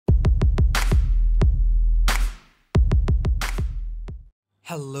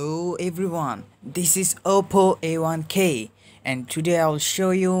Hello everyone, this is OPPO A1k and today I will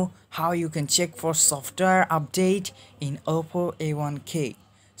show you how you can check for software update in OPPO A1k.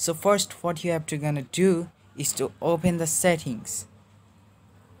 So first what you have to gonna do is to open the settings,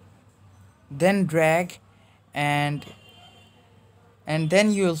 then drag and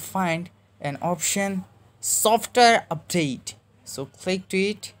then you will find an option software update. So click to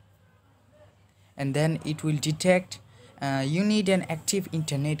it and then it will detect you need an active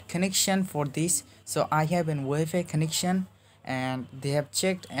internet connection for this. So I have an Wi-Fi connection and they have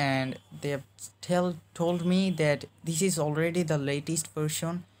checked and they have told me that this is already the latest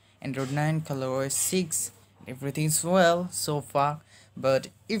version, Android 9 ColorOS 6, everything's well so far. But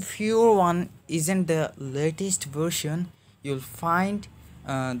if your one isn't the latest version, you'll find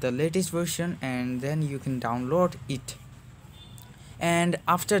the latest version and then you can download it, and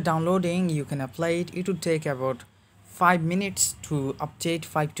after downloading you can apply it. It will take about 5 minutes to update,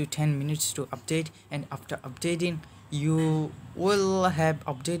 5 to 10 minutes to update, and after updating you will have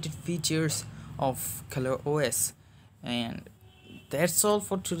updated features of ColorOS. And that's all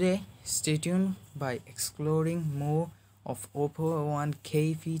for today. Stay tuned by exploring more of OPPO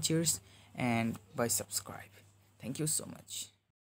A1k features and by subscribe. Thank you so much.